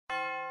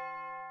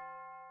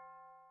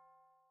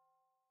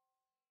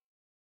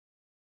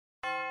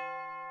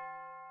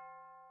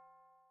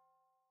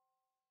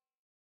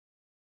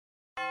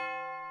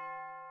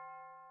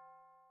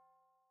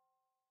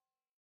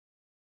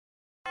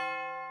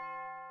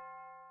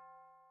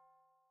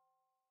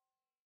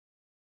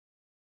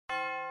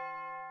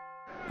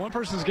One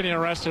person's getting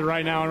arrested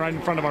right now, right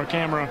in front of our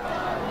camera.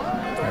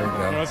 There we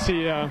go. Let's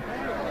see.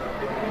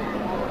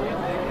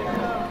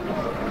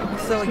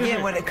 So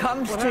again, when it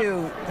comes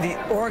to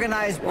the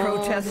organized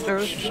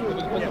protesters,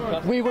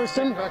 we were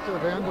simply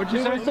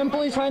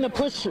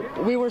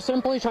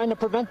trying to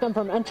prevent them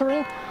from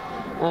entering,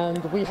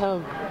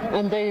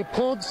 and they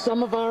pulled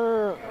some of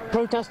our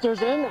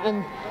protesters in,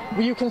 and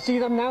you can see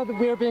them now that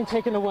we are being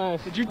taken away.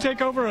 Did you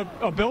take over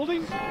a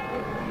building?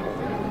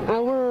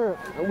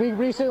 We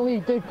recently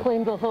did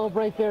claim the hub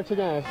right there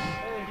today.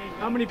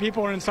 How many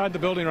people are inside the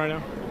building right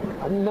now?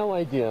 No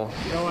idea.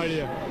 No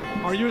idea.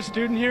 Are you a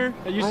student here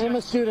at UC? I am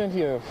a student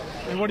here.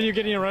 And what are you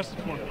getting arrested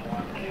for?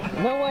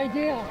 No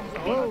idea.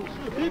 Whoa,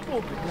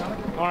 people.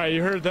 All right,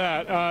 you heard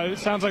that. It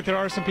sounds like there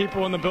are some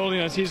people in the building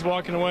as he's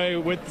walking away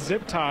with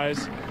zip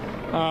ties.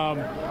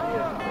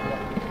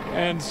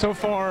 And so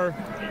far,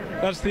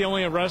 that's the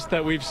only arrest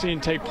that we've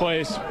seen take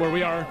place where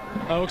we are.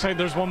 Looks like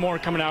there's one more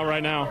coming out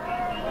right now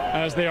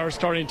as they are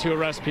starting to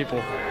arrest people.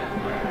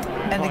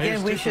 and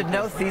again, we should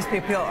note these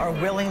people are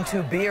willing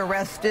to be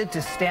arrested,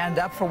 to stand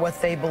up for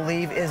what they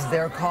believe is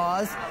their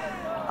cause.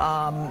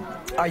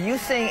 Are you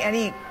seeing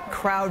any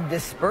crowd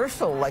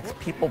dispersal, like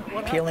people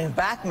peeling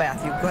back,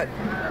 Matthew? Good.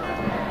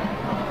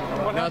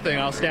 Nothing,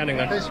 I was standing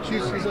there. Thank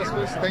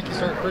you,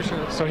 sir. Appreciate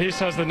it. So he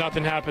says that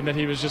nothing happened, that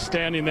he was just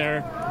standing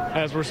there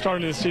as we're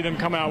starting to see them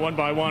come out one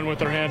by one with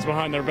their hands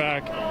behind their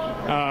back,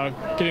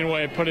 getting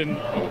away, put in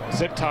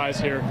zip ties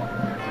here.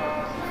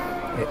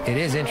 It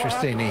is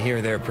interesting to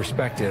hear their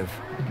perspective,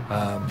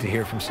 to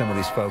hear from some of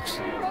these folks.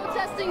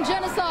 Protesting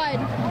genocide.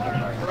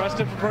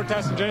 Arrested for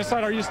protesting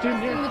genocide. Are you a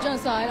student here? The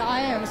genocide. I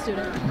am a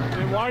student.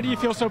 And why do you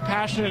feel so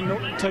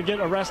passionate to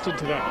get arrested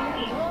today?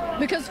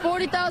 Because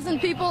 40,000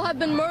 people have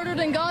been murdered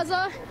in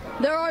Gaza.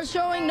 There are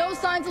showing no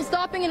signs of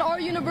stopping, and our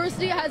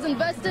university has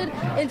invested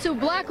into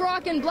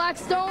BlackRock and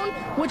Blackstone,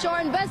 which are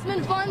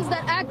investment funds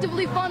that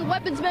actively fund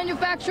weapons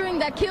manufacturing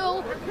that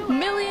kill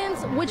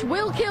millions, which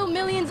will kill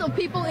millions of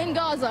people in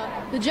Gaza.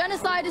 The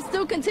genocide is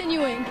still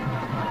continuing.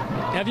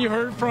 Have you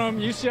heard from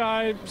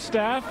UCI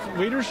staff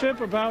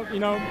leadership about,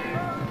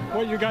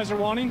 what you guys are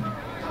wanting?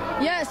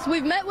 Yes,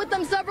 we've met with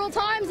them several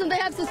times, and they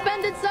have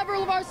suspended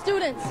several of our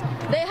students.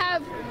 They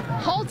have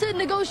halted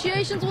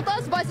negotiations with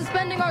us by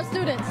suspending our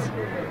students.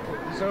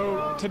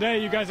 So today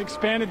you guys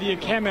expanded the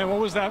encampment. What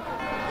was that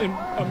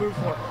a move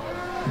for?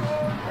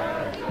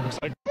 Looks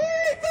like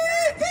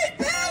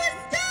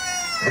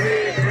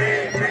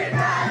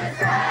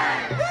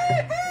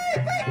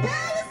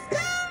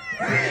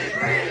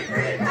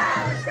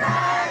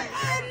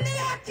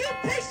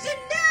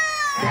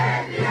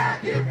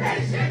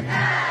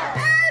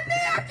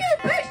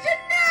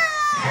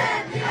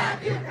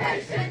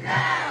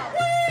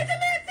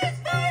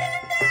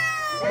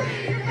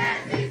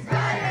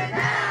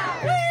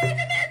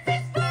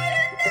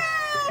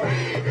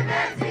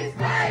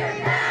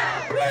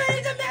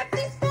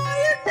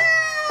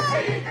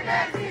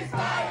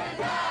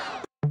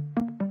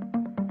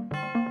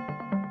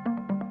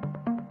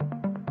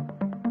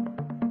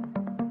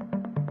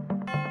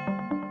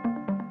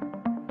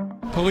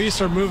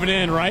police are moving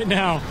in right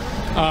now.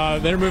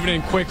 They're moving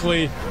in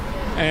quickly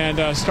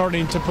and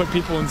starting to put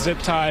people in zip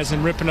ties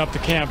and ripping up the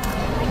camp.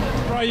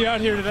 Why are you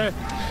out here today?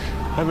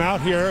 I'm out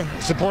here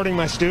supporting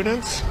my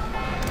students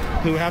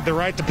who have the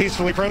right to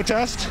peacefully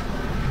protest.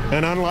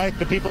 And unlike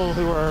the people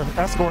who are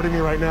escorting me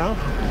right now,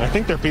 I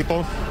think they're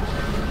people,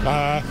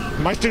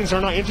 my students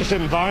are not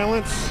interested in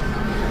violence.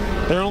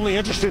 They're only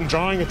interested in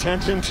drawing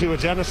attention to a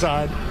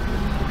genocide.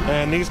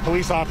 And these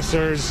police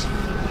officers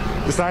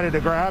decided to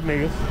grab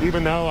me,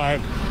 even though I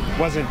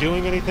wasn't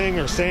doing anything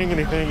or saying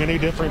anything any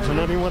different from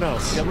anyone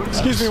else.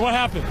 Excuse me, what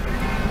happened?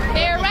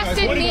 They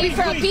arrested me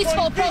for a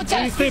peaceful protest.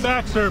 Please stay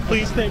back, sir.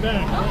 Please stay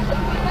back.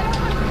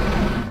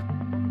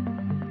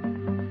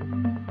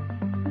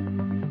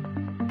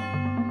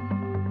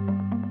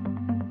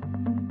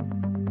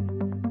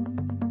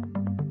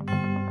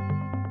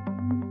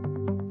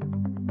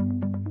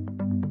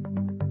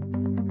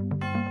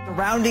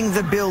 Surrounding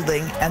the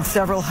building, and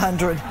several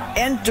hundred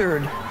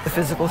entered the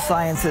physical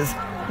sciences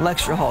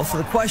lecture hall. So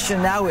the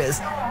question now is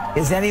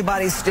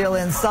anybody still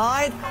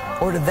inside,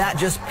 or did that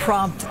just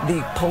prompt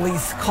the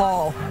police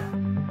call?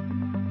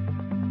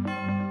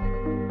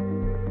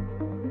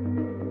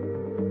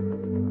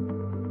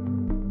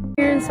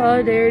 Here in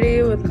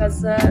solidarity with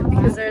Gaza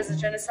because there is a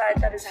genocide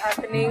that is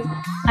happening.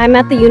 I'm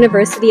at the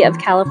University of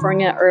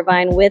California,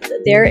 Irvine, with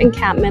their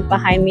encampment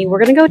behind me. We're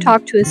going to go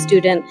talk to a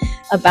student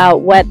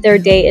about what their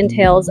day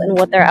entails and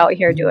what they're out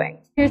here doing.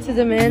 Here to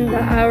demand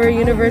that our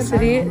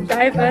university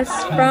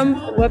divest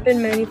from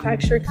weapon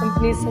manufacturer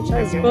companies such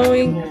as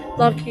Boeing,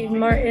 Lockheed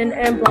Martin,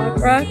 and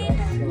BlackRock,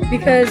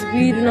 because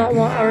we do not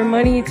want our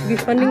money to be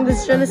funding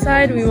this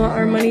genocide. We want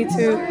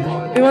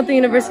the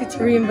university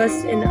to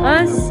reinvest in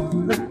us,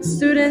 the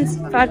students,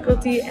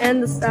 faculty,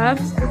 and the staff.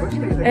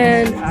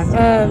 And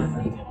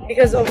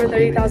because over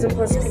 30,000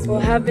 plus people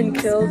have been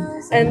killed,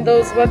 and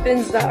those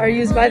weapons that are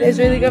used by the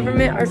Israeli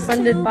government are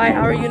funded by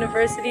our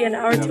university and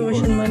our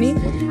tuition money.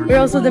 We're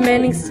also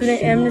demanding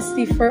student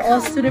amnesty for all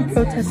student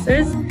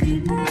protesters,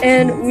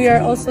 and we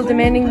are also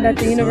demanding that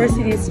the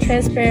university is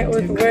transparent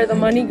with where the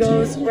money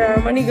goes, where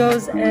our money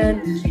goes,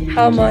 and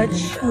how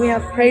much. We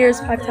have prayers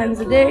 5 times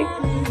a day.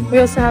 We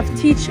also have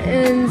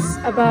teach-ins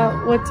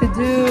about what to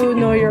do,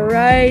 know your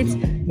rights.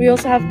 We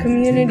also have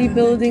community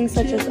building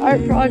such as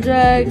art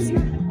projects,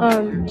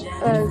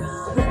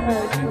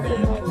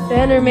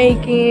 banner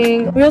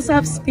making. We also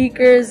have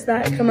speakers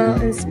that come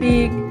out and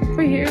speak.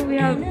 Over here we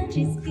have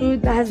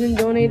food that has been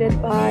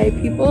donated by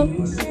people.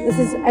 This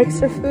is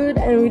extra food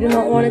and we do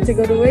not want it to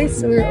go to waste,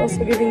 so we're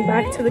also giving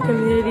back to the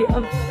community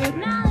of food.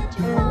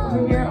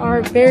 And here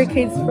are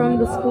barricades from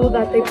the school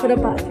that they put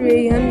up at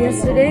 3 a.m.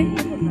 yesterday,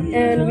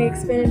 and we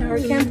expanded our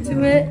camp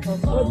to it.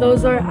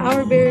 Those are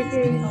our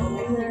barricades.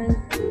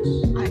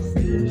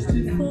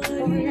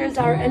 Over here is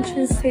our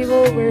entrance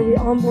table where we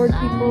onboard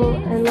people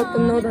and let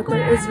them know that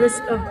there is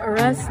risk of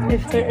arrest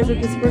if there is a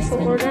dispersal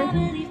order.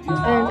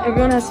 And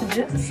everyone has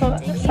to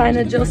sign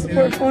a jail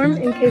support form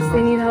in case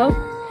they need help.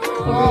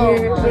 Over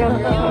here we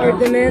have our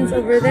demands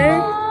over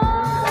there.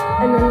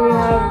 And then we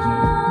have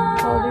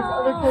all these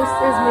other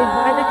posters made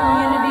by the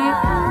community.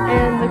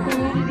 And the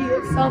community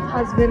itself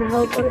has been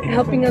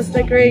helping us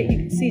decorate. You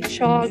can see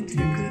chalk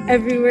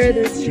everywhere.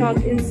 There's chalk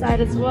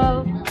inside as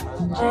well.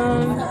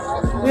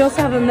 We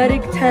also have a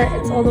medic tent.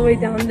 It's all the way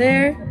down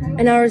there,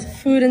 and our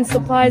food and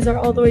supplies are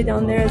all the way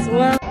down there as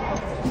well.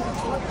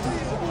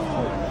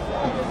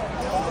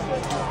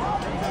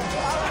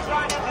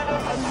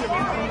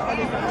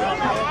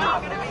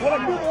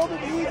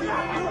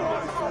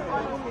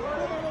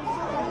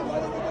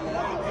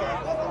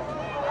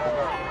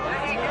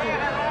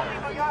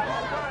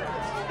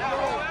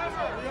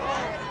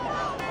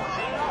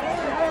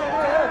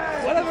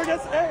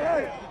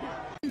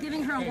 I'm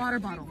giving her a water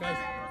bottle.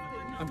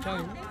 I'm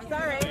telling you.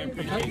 Sorry.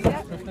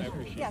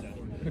 Yes.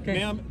 Okay.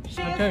 Ma'am.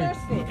 Okay.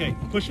 Okay.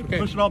 Push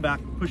it all back.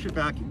 Push it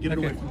back. Get it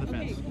away from the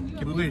fence.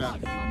 Move it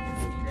back.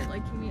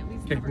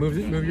 Okay.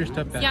 Move your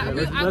stuff back. Yeah.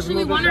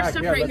 We want our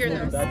stuff right here,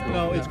 though.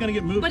 No, it's going to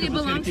get moved. But it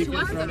belongs to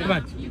us. Come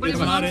on. It's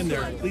not in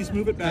there. Please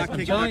move it back.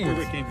 Take it back where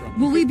it came from.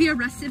 Will we be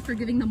arrested for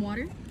giving them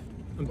water?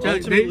 I'm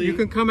telling you, you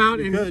can come out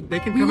and they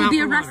can come out. We will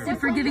be arrested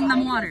for giving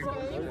them water.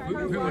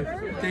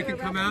 They can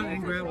come out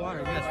and grab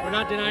water. Yes, we're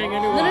not denying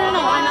anyone. No.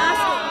 I'm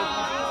asking.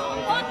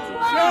 I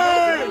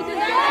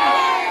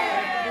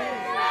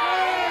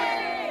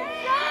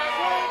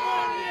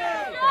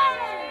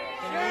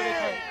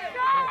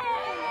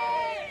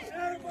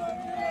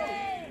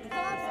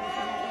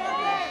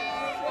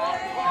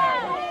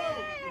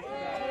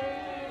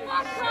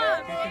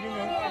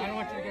don't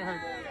want you to get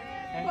hurt.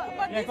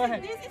 Okay? But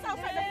this is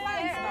outside the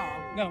fence now.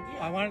 No,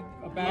 I want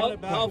a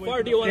bag. How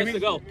far do you want us to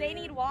go? They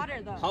need water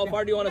though. How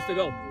far do you want us to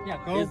go? Yeah,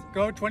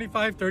 go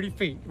 25, 30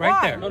 feet.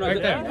 Right there. No, right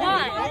there.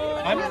 Why?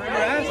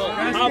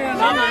 How about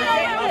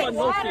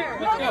 1 feet?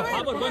 Let's go.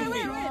 How about 1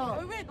 feet?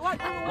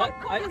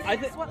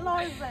 What law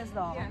is this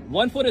though?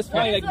 1 foot is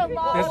fine. Like,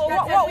 What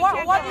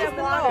is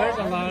the law? There's a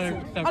lot of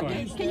stuff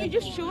going on. Can you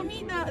just show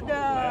me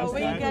the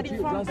way you get it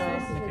from?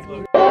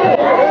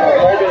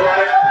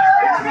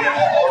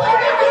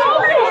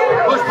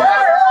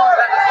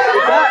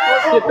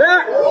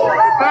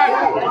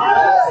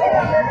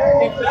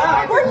 Get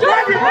back! We're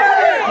talking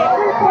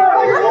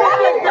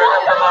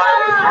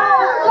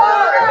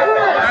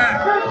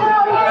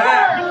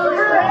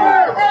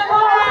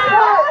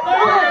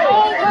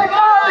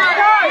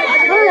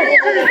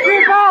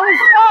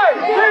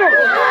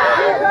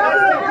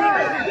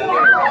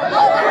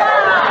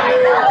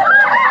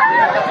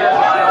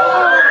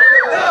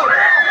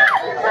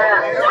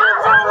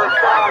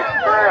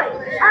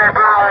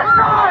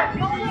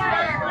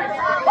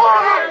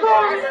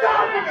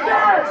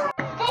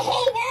The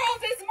whole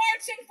world is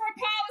marching for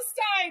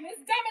Palestine,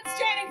 is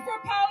demonstrating for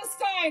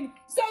Palestine.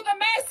 So the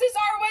masses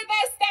are with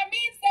us. That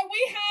means that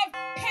we have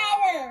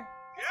power.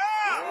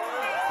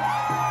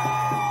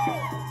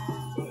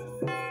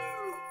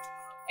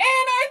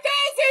 And our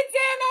thousands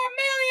and our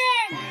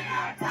millions.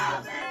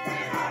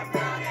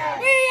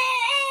 We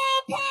are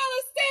all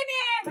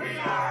Palestinian.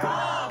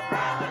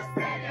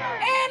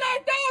 And our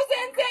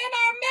thousands and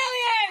our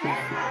millions.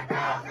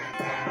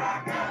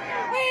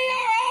 We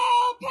are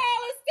all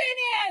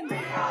Palestinian.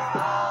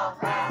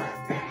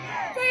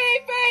 Free,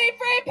 free,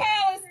 free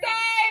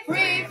Palestine.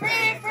 Free,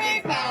 free, free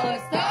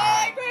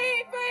Palestine. Free,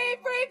 free,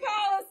 free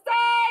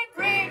Palestine.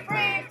 Free,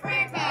 free,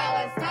 free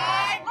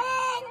Palestine.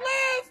 Long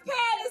live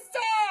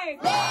Palestine.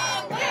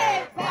 Long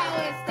live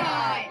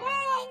Palestine.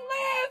 Long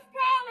live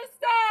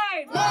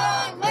Palestine.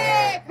 Long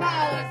live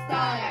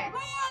Palestine.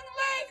 Long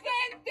live the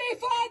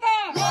Intifada.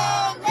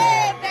 Long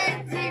live the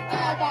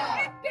Intifada.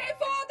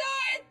 Intifada,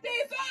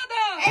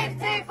 Intifada.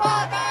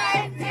 Intifada,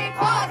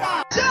 Intifada.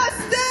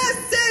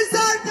 Justice is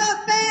our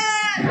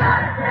demand.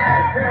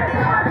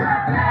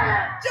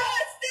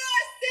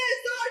 Justice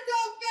is our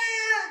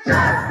demand.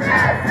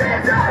 Justice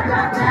is our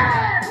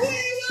demand. We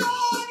will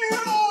honor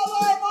all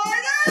our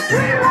martyrs.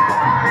 We will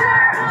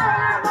honor all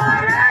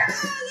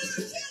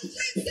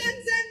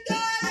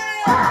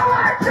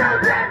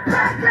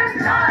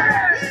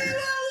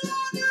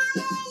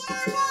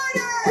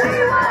We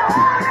will